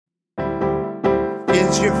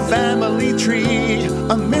Is your family tree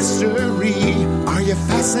a mystery? Are you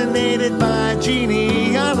fascinated by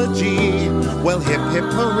genealogy? Well, hip hip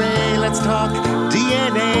hooray, let's talk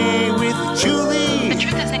DNA with Julie. The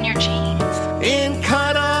truth is in your genes. In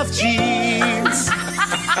CutOff Genes.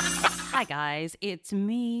 Hi guys, it's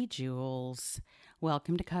me, Jules.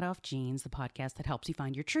 Welcome to CutOff Genes, the podcast that helps you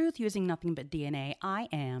find your truth using nothing but DNA. I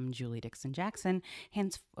am Julie Dixon Jackson,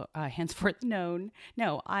 henceforth known.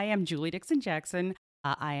 No, I am Julie Dixon Jackson.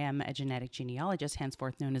 I am a genetic genealogist,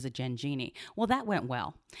 henceforth known as a Gen Genie. Well, that went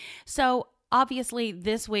well. So obviously,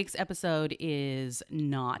 this week's episode is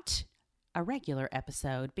not a regular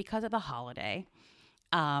episode because of the holiday.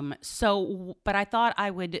 But I thought I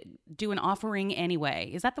would do an offering anyway.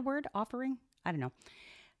 Is that the word, offering? I don't know.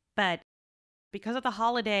 But because of the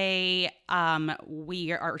holiday,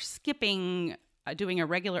 we are skipping doing a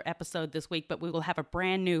regular episode this week, but we will have a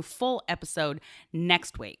brand new full episode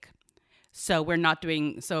next week. So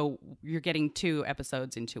you're getting 2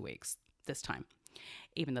 episodes in 2 weeks this time,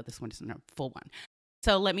 even though this one isn't a full one.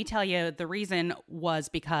 So let me tell you, the reason was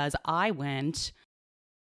because I went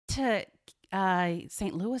to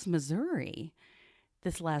St. Louis, Missouri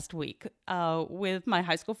this last week with my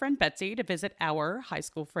high school friend Betsy to visit our high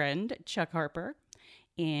school friend Chuck Harper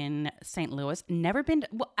in St. Louis. Never been to,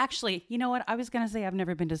 well, actually, you know what? I was going to say I've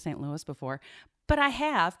never been to St. Louis before, but I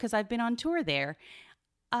have because I've been on tour there.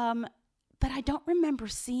 But I don't remember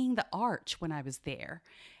seeing the arch when I was there,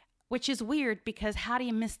 which is weird because how do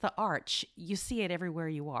you miss the arch? You see it everywhere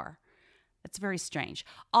you are. It's very strange.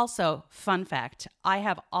 Also, fun fact, I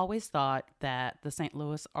have always thought that the St.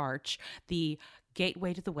 Louis Arch, the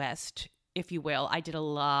gateway to the West, if you will, I did a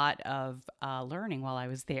lot of learning while I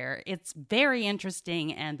was there. It's very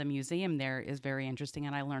interesting, and the museum there is very interesting,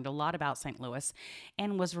 and I learned a lot about St. Louis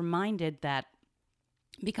and was reminded that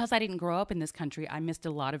because I didn't grow up in this country, I missed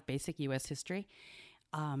a lot of basic U.S. history.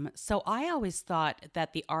 So I always thought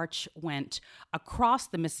that the arch went across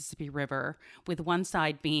the Mississippi River, with one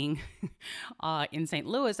side being in St.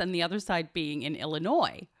 Louis and the other side being in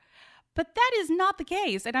Illinois. But that is not the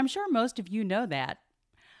case, and I'm sure most of you know that.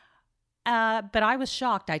 But I was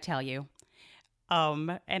shocked, I tell you.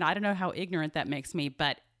 And I don't know how ignorant that makes me,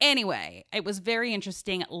 but anyway, it was very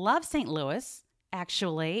interesting. Love St. Louis,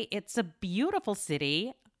 actually. It's a beautiful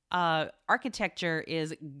city. Architecture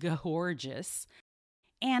is gorgeous.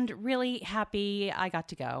 And really happy I got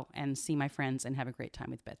to go and see my friends and have a great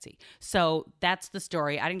time with Betsy. So that's the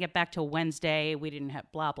story. I didn't get back till Wednesday. We didn't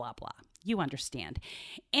have blah, blah, blah. You understand.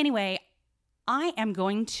 Anyway, I am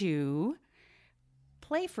going to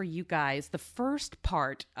play for you guys the first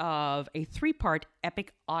part of a 3-part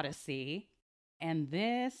epic Odyssey. And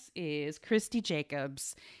this is Christy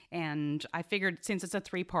Jacobs. And I figured since it's a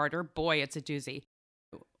 3-parter, boy, it's a doozy.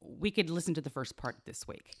 We could listen to the first part this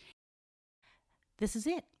week. This is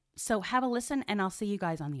it. So have a listen, and I'll see you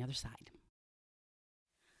guys on the other side.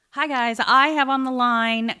 Hi, guys. I have on the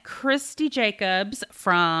line Christy Jacobs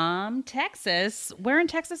from Texas. Where in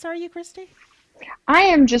Texas are you, Christy? I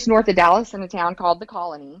am just north of Dallas in a town called The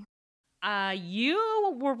Colony.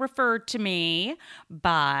 You were referred to me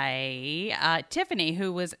by Tiffany,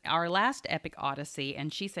 who was our last Epic Odyssey,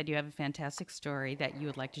 and she said you have a fantastic story that you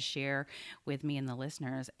would like to share with me and the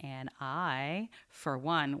listeners, and I, for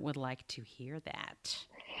one, would like to hear that.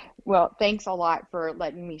 Well, thanks a lot for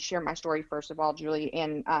letting me share my story, first of all, Julie.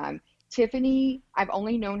 And Tiffany, I've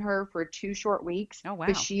only known her for 2 short weeks. Oh, wow.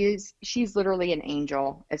 But she's literally an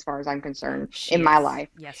angel as far as I'm concerned in my life.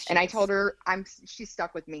 Yes, and I told her she's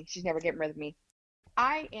stuck with me. She's never getting rid of me.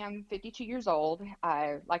 I am 52 years old.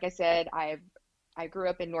 Like I said, I grew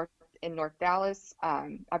up in North Dallas.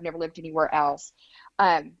 I've never lived anywhere else.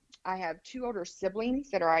 I have 2 older siblings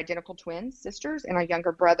that are identical twins, sisters, and a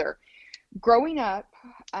younger brother. Growing up,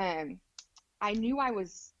 I knew I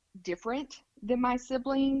was different than my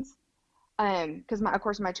siblings. Because of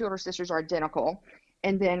course my 2 older sisters are identical,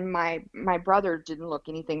 and then my brother didn't look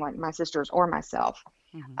anything like my sisters or myself.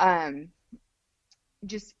 Mm-hmm.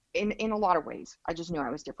 Just in a lot of ways, I just knew I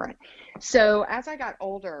was different. So as I got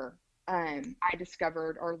older, I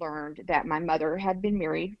discovered or learned that my mother had been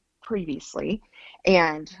married previously,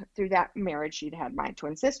 and through that marriage, she'd had my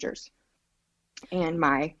twin sisters, and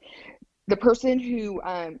the person who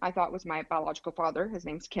I thought was my biological father, his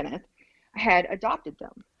name's Kenneth, had adopted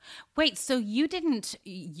them. Wait, so you didn't,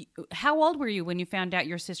 how old were you when you found out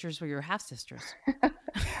your sisters were your half-sisters?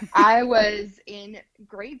 I was in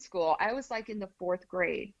grade school. I was like in the 4th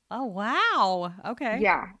grade. Oh, wow. Okay.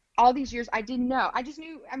 Yeah. All these years, I didn't know. I just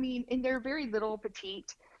knew, and they're very little,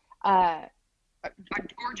 petite.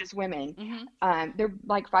 gorgeous women. Mm-hmm. They're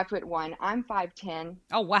like 5'1". I'm 5'10".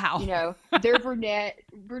 Oh, wow. You know, they're brunette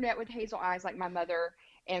with hazel eyes like my mother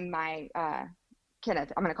and my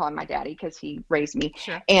Kenneth. I'm going to call him my daddy because he raised me.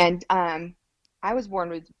 Sure. And I was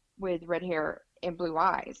born with red hair and blue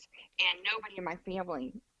eyes, and nobody in my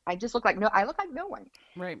family. I look like no one.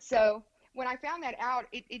 Right. So when I found that out,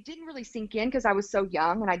 it didn't really sink in because I was so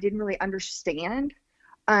young and I didn't really understand.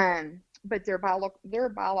 But their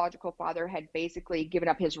biological father had basically given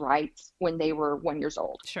up his rights when they were 1 year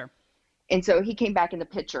old. Sure. And so he came back in the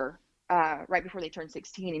picture right before they turned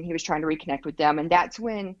 16, and he was trying to reconnect with them. And that's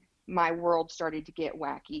when my world started to get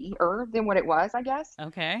wackier than what it was, I guess.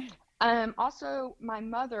 Okay. Also, my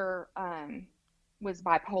mother was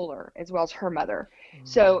bipolar as well as her mother.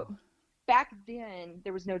 So back then,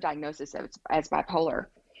 there was no diagnosis as bipolar.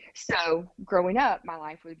 So growing up, my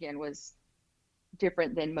life again was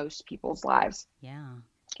different than most people's lives. Yeah.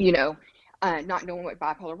 You know, not knowing what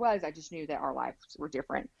bipolar was, I just knew that our lives were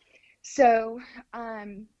different. So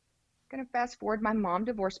I'm going to fast forward. My mom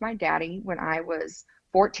divorced my daddy when I was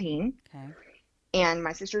 14. Okay. And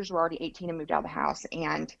my sisters were already 18 and moved out of the house.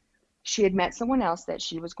 And she had met someone else that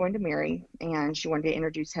she was going to marry, and she wanted to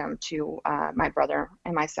introduce him to my brother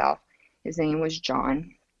and myself. His name was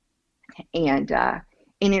John. And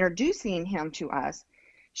in introducing him to us,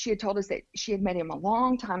 she had told us that she had met him a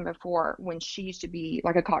long time before when she used to be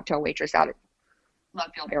like a cocktail waitress out at Love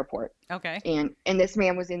Field Airport. Okay. And this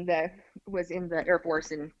man was in the Air Force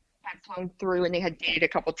and had flown through, and they had dated a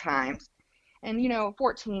couple times. And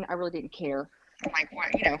 14, I really didn't care. I'm like,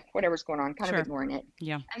 what, whatever's going on, kind of ignoring it.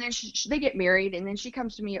 Yeah. And then they get married, and then she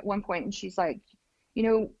comes to me at one point, and she's like,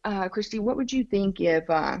 Christy, what would you think if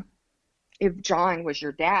John was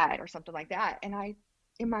your dad or something like that? And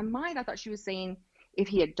in my mind, I thought she was saying if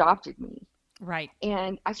he adopted me. Right.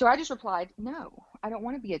 And so I just replied, no, I don't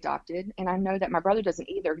want to be adopted. And I know that my brother doesn't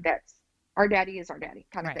either. That's our daddy is our daddy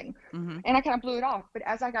kind of thing. Mm-hmm. And I kind of blew it off. But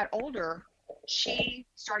as I got older, she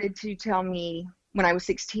started to tell me when I was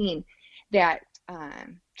 16 that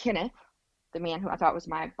Kenneth, the man who I thought was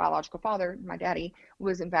my biological father, my daddy,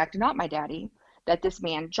 was in fact not my daddy, that this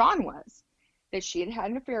man, John, was, that she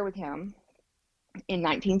had an affair with him in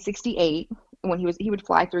 1968 when he would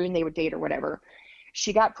fly through and they would date or whatever.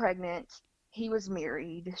 She got pregnant. He was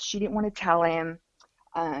married. She didn't want to tell him.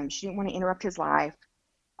 She didn't want to interrupt his life.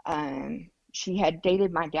 She had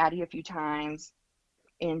dated my daddy a few times,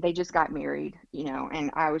 and they just got married,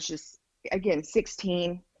 and I was just, again,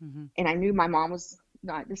 16, mm-hmm. and I knew my mom was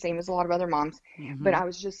not the same as a lot of other moms, mm-hmm. but I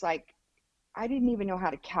was just like, I didn't even know how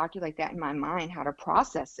to calculate that in my mind, how to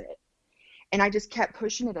process it. And I just kept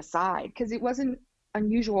pushing it aside because it wasn't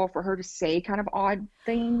unusual for her to say kind of odd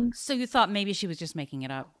things. So you thought maybe she was just making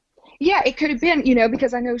it up? Yeah, it could have been,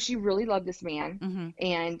 because I know she really loved this man. Mm-hmm.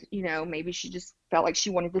 And, maybe she just felt like she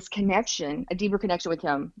wanted this connection, a deeper connection with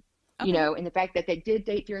him, okay. And the fact that they did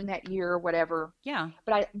date during that year or whatever. Yeah.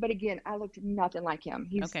 But again, I looked nothing like him.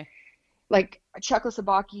 He's okay. like a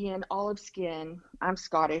Czechoslovakian, olive skin. I'm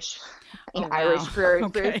Scottish and wow. Irish, very,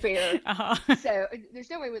 okay. very fair. Uh-huh. So there's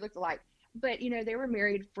no way we looked alike. But, they were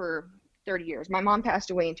married for 30 years. My mom passed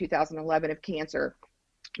away in 2011 of cancer.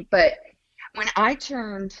 But when I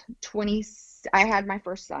turned 20, I had my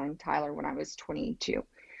first son, Tyler, when I was 22.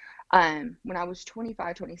 When I was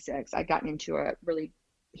 25, 26, I'd gotten into a really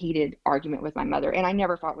heated argument with my mother. And I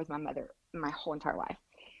never fought with my mother in my whole entire life.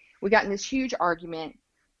 We got in this huge argument,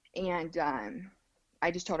 and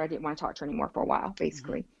I just told her I didn't want to talk to her anymore for a while,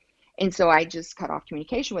 basically. Mm-hmm. And so I just cut off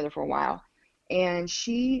communication with her for a while. And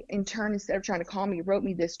she, in turn, instead of trying to call me, wrote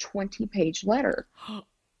me this 20-page letter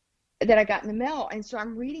that I got in the mail. And so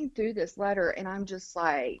I'm reading through this letter, and I'm just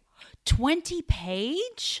like... 20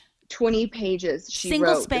 page? 20 pages she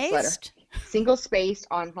wrote this letter. Single-spaced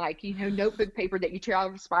on, notebook paper that you tear out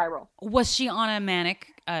of a spiral. Was she on a manic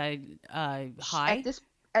high?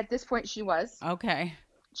 At this point, she was. Okay.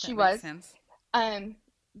 She was. Makes sense.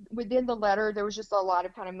 Within the letter, there was just a lot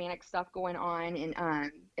of kind of manic stuff going on,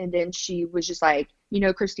 and then she was just like,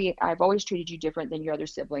 Christy, I've always treated you different than your other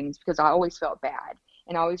siblings because I always felt bad,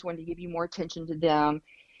 and I always wanted to give you more attention to them.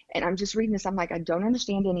 And I'm just reading this, I'm like, I don't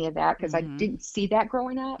understand any of that because mm-hmm. I didn't see that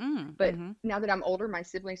growing up. But mm-hmm. now that I'm older, my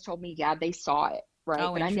siblings told me, yeah, they saw it, right?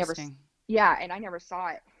 Oh, but I never saw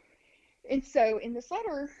it. And so in this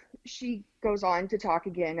letter, she goes on to talk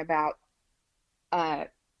again about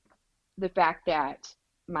the fact that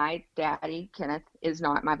my daddy, Kenneth, is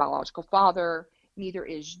not my biological father. Neither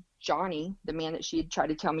is Johnny, the man that she had tried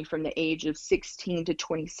to tell me from the age of 16 to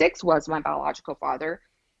 26 was my biological father.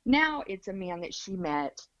 Now it's a man that she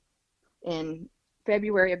met in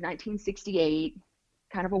February of 1968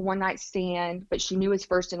 kind of a one-night stand, but she knew his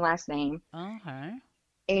first and last name. Okay.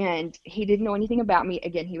 And he didn't know anything about me.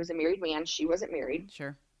 Again, he was a married man. She wasn't married.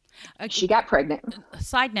 Sure. She got pregnant.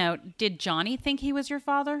 Side note, did Johnny think he was your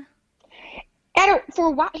father? For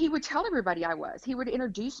a while, he would tell everybody I was. He would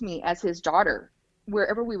introduce me as his daughter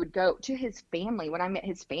wherever we would go, to his family when I met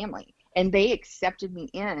his family. And they accepted me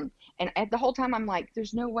in. And at the whole time, I'm like,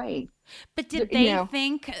 there's no way. But did they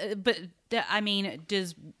think,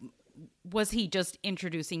 was he just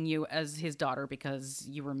introducing you as his daughter because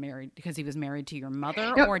you were married, because he was married to your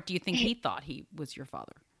mother? No, or do you think he thought he was your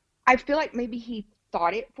father? I feel like maybe he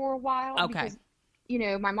thought it for a while. Okay. Because,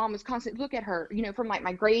 my mom was constantly, look at her, from like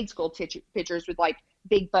my grade school pictures with like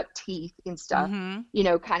big buck teeth and stuff,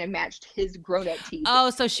 kind of matched his grown up teeth. Oh,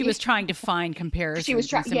 so she was trying to find comparisons. She was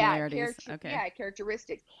trying, similarities.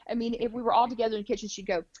 Characteristics. I mean, if we were all together in the kitchen, she'd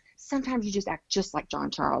go, sometimes you just act just like John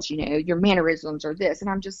Charles, your mannerisms are this. And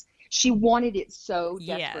I'm just, she wanted it so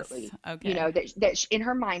desperately, that in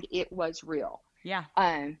her mind, it was real. Yeah.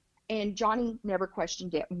 And Johnny never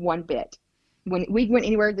questioned it one bit. When we went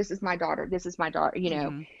anywhere, this is my daughter,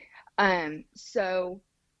 So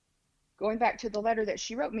going back to the letter that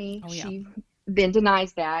she wrote me, she then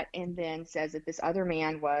denies that and then says that this other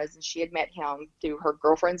man was, and she had met him through her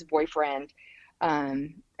girlfriend's boyfriend.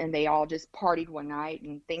 And they all just partied one night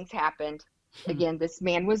and things happened. Again, this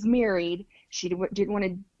man was married. She didn't want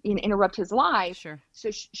to interrupt his life. Sure.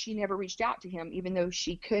 So she never reached out to him, even though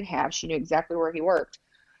she could have. She knew exactly where he worked.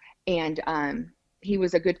 And he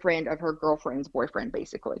was a good friend of her girlfriend's boyfriend,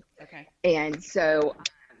 basically. Okay. And so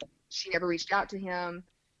she never reached out to him.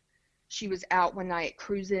 She was out one night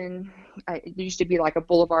cruising. There used to be like a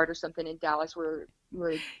boulevard or something in Dallas where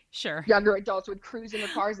sure, younger adults would cruise in their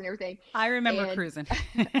cars and everything. I remember cruising.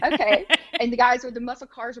 Okay. And the guys with the muscle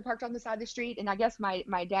cars were parked on the side of the street. And I guess my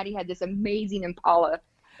daddy had this amazing Impala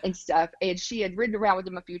and stuff. And she had ridden around with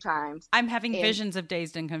him a few times. I'm having visions of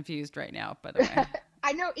Dazed and Confused right now, by the way.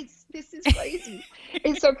 I know, this is crazy.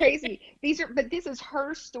 It's so crazy. But this is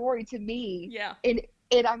her story to me. Yeah.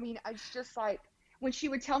 And I mean, it's just like, when she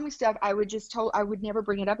would tell me stuff, I would I would never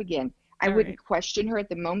bring it up again. I wouldn't question her at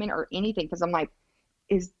the moment or anything, because I'm like,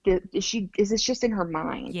 is this just in her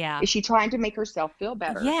mind? Yeah. Is she trying to make herself feel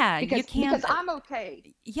better? Yeah. Because I'm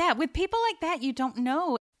okay. Yeah. With people like that, you don't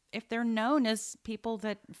know if they're known as people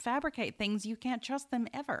that fabricate things. You can't trust them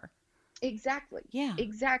ever. Exactly. Yeah.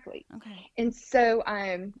 Exactly. Okay. And so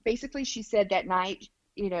basically she said that night,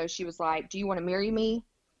 she was like, do you want to marry me?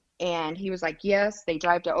 And he was like, yes. They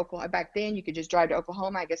drive to Oklahoma. Back then you could just drive to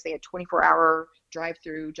Oklahoma. I guess they had 24-hour drive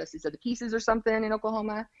through Justice of the Peaces or something in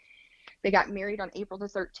Oklahoma. They got married on April the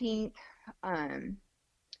 13th.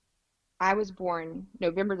 I was born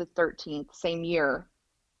November the 13th, same year.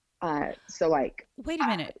 So like, wait a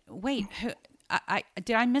minute. Wait,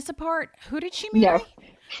 did I miss a part? Who did she marry? No.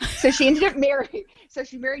 So she ended up marrying. So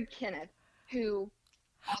she married Kenneth, who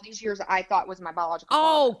all these years I thought was my biological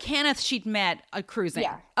father. Kenneth she'd met cruising.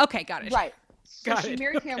 Yeah. Okay, got it. Right. So got she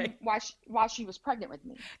married him while she was pregnant with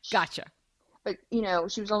me. Gotcha. But,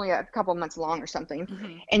 she was only a couple months along or something.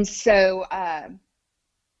 Mm-hmm. And so, I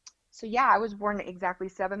was born exactly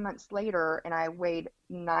 7 months later, and I weighed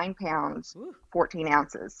 9 pounds, 14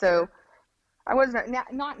 ounces. So I wasn't,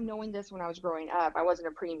 not knowing this when I was growing up, I wasn't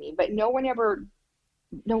a preemie, but no one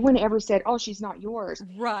ever said, oh, she's not yours.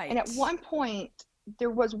 Right. And at one point,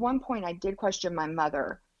 there was one point I did question my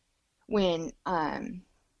mother when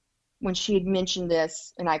she had mentioned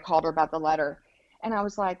this, and I called her about the letter. And I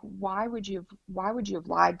was like, why would you have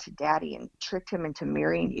lied to Daddy and tricked him into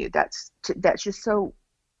marrying you? That's just so,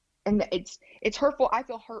 and it's hurtful. I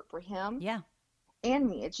feel hurt for him. Yeah. And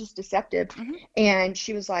me. It's just deceptive. Mm-hmm. And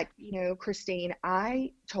she was like, Christine,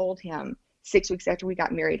 I told him 6 weeks after we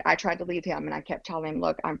got married, I tried to leave him, and I kept telling him,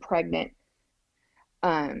 look, I'm pregnant.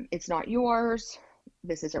 It's not yours.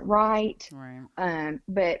 This isn't right. Right.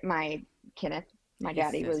 But my Kenneth, my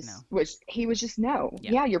daddy he was just no.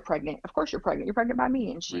 Yeah, you're pregnant. Of course you're pregnant. You're pregnant by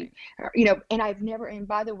me. And she, and I've never, and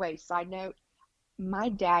by the way, side note, my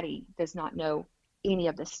daddy does not know any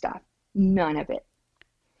of this stuff. None of it.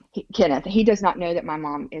 Kenneth, he does not know that my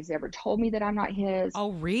mom has ever told me that I'm not his.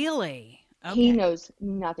 Oh, really? Okay. He knows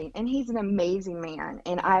nothing. And he's an amazing man.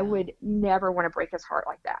 And I would never want to break his heart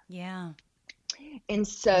like that. Yeah. And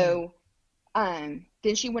so,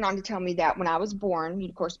 then she went on to tell me that when I was born,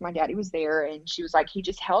 of course, my daddy was there, and she was like, he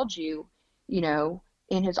just held you,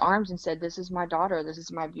 in his arms and said, this is my daughter. This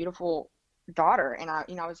is my beautiful daughter. And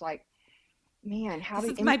I was like, man, how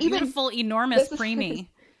this is my beautiful, enormous preemie.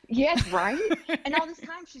 Yes, right? And all this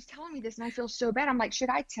time she's telling me this and I feel so bad. I'm like, should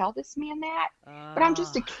I tell this man that? But I'm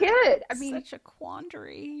just a kid. I mean, such a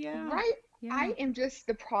quandary. Yeah. right? Yeah. I am just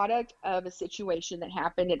the product of a situation that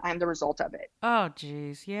happened and I'm the result of it. Oh,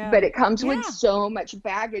 geez. Yeah. But it comes with Yeah. so much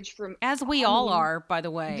baggage from, As we all are, by the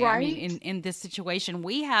way. I mean, right? in this situation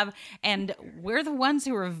we have, and we're the ones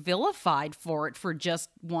who are vilified for it, for just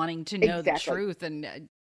wanting to know the Exactly. truth. And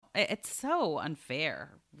it's so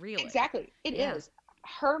unfair, really. Exactly. It is.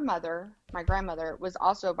 Her mother, my grandmother, was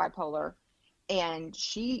also bipolar, and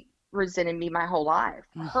she resented me my whole life,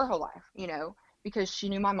 her whole life, you know, because she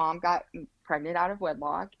knew my mom got pregnant out of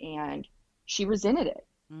wedlock and she resented it.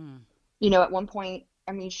 You know, at one point,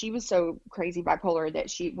 I mean, she was so crazy bipolar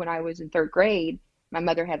that when I was in 3rd grade, my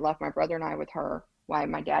mother had left my brother and I with her while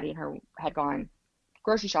my daddy and her had gone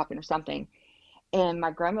grocery shopping or something. And my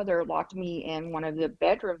grandmother locked me in one of the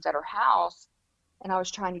bedrooms at her house, and I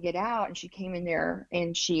was trying to get out, and she came in there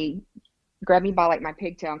and she grabbed me by like my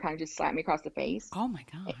pigtail and kind of just slapped me across the face. Oh my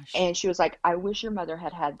gosh. And she was like, I wish your mother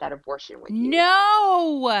had had that abortion with you.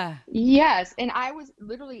 No. Yes. And I was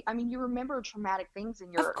literally, I mean, you remember traumatic things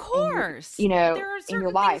in your, of course, you know, there are in certain your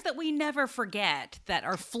things life that we never forget that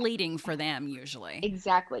are fleeting for them usually.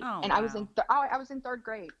 Exactly. Oh, and wow. I was in 3rd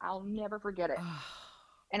grade. I'll never forget it.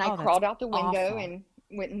 And I Oh, that's crawled out the window awful. and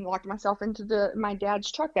went and locked myself into my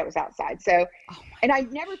dad's truck that was outside. So, and I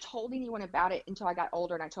never told anyone about it until I got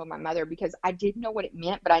older, and I told my mother because I didn't know what it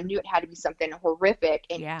meant, but I knew it had to be something horrific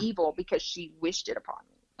and evil because she wished it upon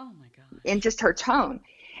me. Oh my God. And just her tone.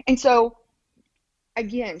 And so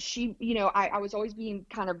again, she, you know, I was always being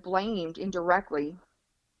kind of blamed indirectly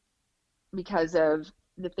because of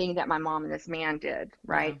the thing that my mom and this man did,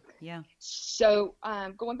 right? Yeah. So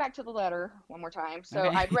going back to the letter one more time. So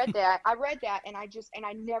Okay. I read that and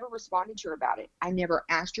I never responded to her about it. I never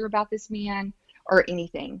asked her about this man or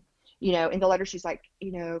anything. You know, in the letter she's like,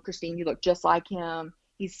 you know, Christine, you look just like him.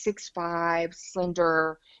 He's 6'5",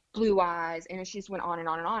 slender, blue eyes. And she just went on and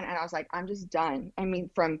on and on. And I was like, I'm just done. I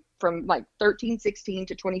mean, from like 13, 16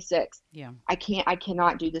 to 26. Yeah. I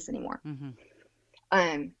cannot do this anymore.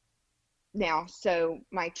 Now, so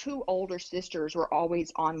my 2 older sisters were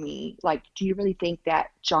always on me, like, do you really think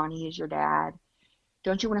that Johnny is your dad?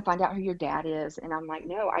 Don't you want to find out who your dad is? And I'm like,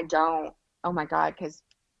 no, I don't. Oh my God, because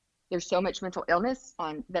there's so much mental illness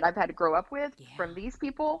that I've had to grow up with from these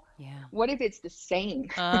people. Yeah. What if it's the same?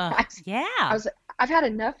 I've had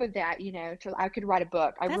enough of that, you know, till I could write a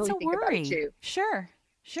book. I really think about it too. Sure.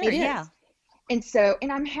 It is. And so, and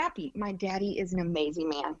I'm happy. My daddy is an amazing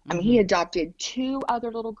man. I mean, he adopted 2 other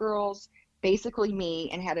little girls, basically me,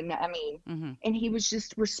 and had and he was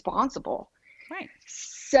just responsible. Right.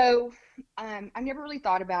 So I never really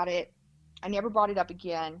thought about it. I never brought it up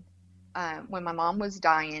again. When my mom was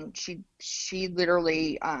dying, she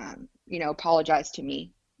literally, you know, apologized to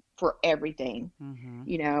me for everything,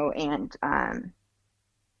 you know, and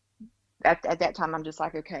at that time, I'm just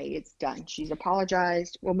like, okay, it's done. She's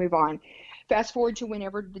apologized. We'll move on. Fast forward to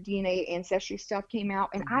whenever the DNA ancestry stuff came out,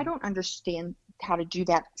 and I don't understand how to do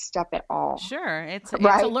that stuff at all. Sure. It's a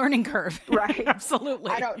learning curve. Right.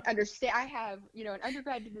 Absolutely. I don't understand. I have, you know, an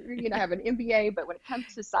undergrad degree and I have an MBA, but when it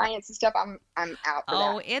comes to science and stuff, I'm out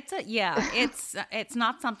for that. It's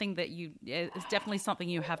not something that it's definitely something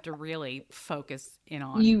you have to really focus in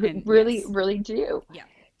on. You really do. Yeah.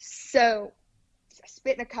 So I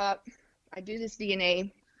spit in a cup. I do this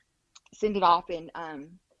DNA, send it off, and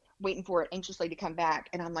waiting for it anxiously to come back.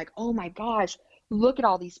 And I'm like, oh my gosh, look at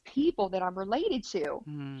all these people that I'm related to.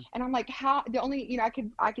 And I'm like, how, the only, you know,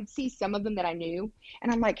 I could see some of them that I knew.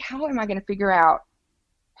 And I'm like, how am I going to figure out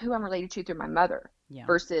who I'm related to through my mother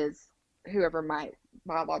versus whoever my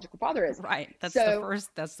biological father is? Right. That's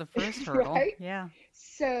the first hurdle. Right? Yeah.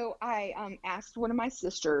 So I asked one of my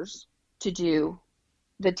sisters to do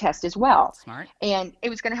the test as well. Smart. And it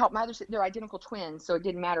was going to help my others. They're identical twins, so it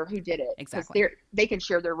didn't matter who did it. Exactly. They can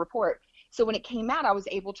share their report. So when it came out, I was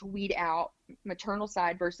able to weed out maternal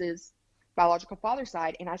side versus biological father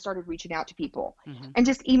side, and I started reaching out to people and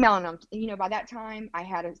just emailing them. You know, by that time, I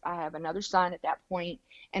have another son at that point,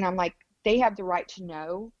 and I'm like, they have the right to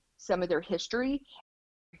know some of their history,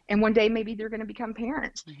 and one day maybe they're going to become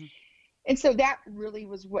parents. And so that really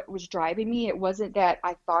was what was driving me. It wasn't that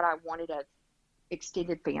I thought I wanted a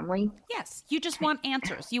extended family. Yes, you just want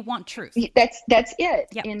answers. You want truth. That's it.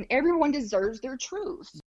 Yep. And everyone deserves their truth.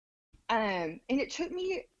 And it took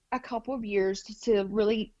me a couple of years to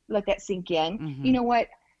really let that sink in. You know what?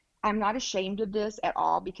 I'm not ashamed of this at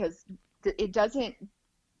all because it doesn't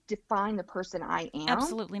define the person I am.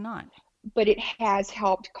 Absolutely not. But it has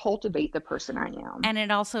helped cultivate the person I am. And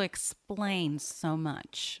it also explains so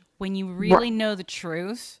much. When you really know the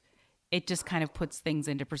truth, it just kind of puts things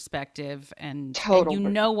into perspective and Total. you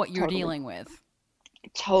know what you're Totally. dealing with.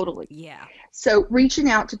 Totally. Yeah. So reaching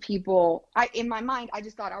out to people, in my mind, I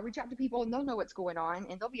just thought I'll reach out to people and they'll know what's going on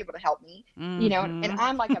and they'll be able to help me, you know, and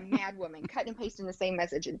I'm like a mad woman, cutting and pasting the same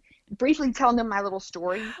message and briefly telling them my little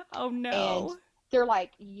story. Oh, And no. they're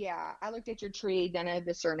like, yeah, I looked at your tree. None of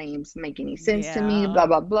the surnames make any sense to me, blah,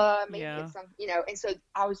 blah, blah. Maybe it's some, you know, and so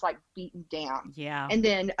I was like beaten down. Yeah. And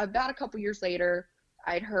then about a couple years later,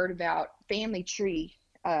 I'd heard about family tree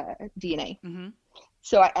DNA. Mm-hmm.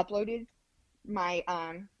 So I uploaded my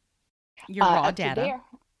your raw data. There.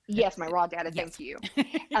 Yes, my raw data. Yes. Thank you.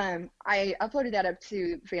 I uploaded that up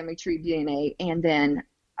to family tree DNA, and then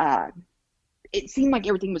it seemed like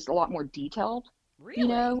everything was a lot more detailed. Really? You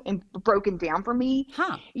know, and broken down for me.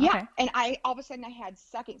 Huh. Yeah. Okay. And I all of a sudden I had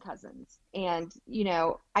second cousins, and you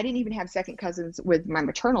know, I didn't even have second cousins with my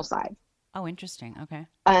maternal side. Oh, interesting. Okay.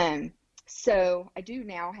 So I do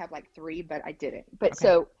now have like 3, but I didn't. But Okay.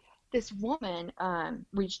 so this woman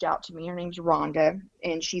reached out to me. Her name's Rhonda,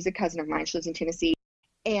 and she's a cousin of mine. She lives in Tennessee.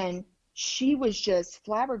 And she was just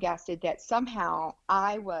flabbergasted that somehow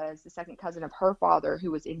I was the second cousin of her father,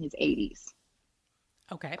 who was in his 80s.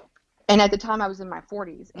 Okay. And at the time I was in my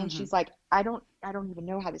 40s. And Mm-hmm. she's like, I don't even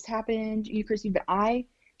know how this happened, you, Christy, but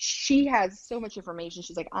she has so much information.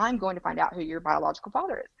 She's like, I'm going to find out who your biological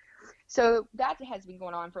father is. So that has been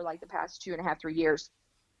going on for like the past 2.5, 3 years.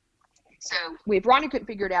 So if Ronnie couldn't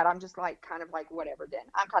figure it out, I'm just like, kind of like, whatever, then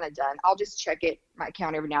I'm kind of done. I'll just check my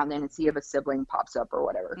account every now and then and see if a sibling pops up or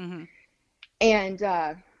whatever. Mm-hmm. And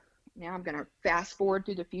now I'm going to fast forward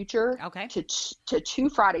through the future to 2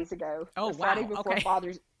 Fridays ago. Oh, the Friday wow. before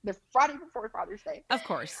Okay. the Friday before Father's Day. Of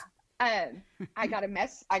course. I got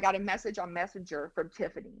a message on Messenger from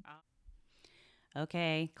Tiffany.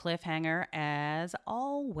 Okay, cliffhanger as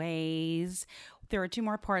always. There are 2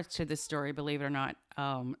 more parts to this story, believe it or not.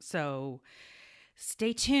 So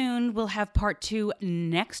stay tuned. We'll have part 2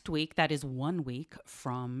 next week. That is 1 week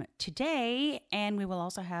from today. And we will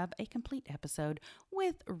also have a complete episode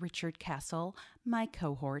with Richard Castle, my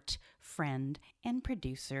cohort, friend, and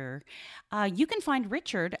producer. You can find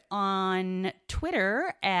Richard on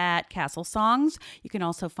Twitter at Castle Songs. You can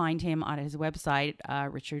also find him on his website,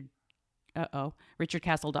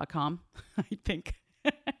 richardcastle.com, I think.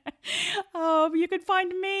 You can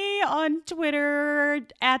find me on Twitter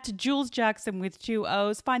at joolsjackson with 2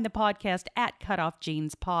 O's. Find the podcast at CutOff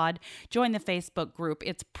Jeans Pod. Join the Facebook group.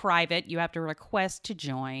 It's private. You have to request to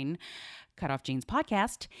join. CutOff Jeans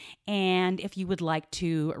Podcast. And if you would like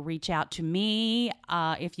to reach out to me,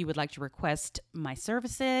 if you would like to request my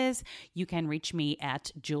services, you can reach me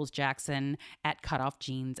at joolsjackson at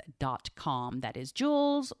cutoffjeans.com. That is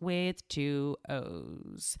Jules with 2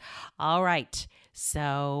 O's. All right.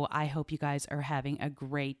 So I hope you guys are having a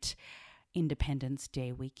great Independence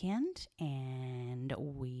Day weekend, and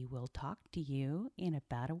we will talk to you in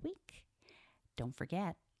about a week. Don't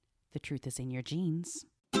forget, the truth is in your jeans.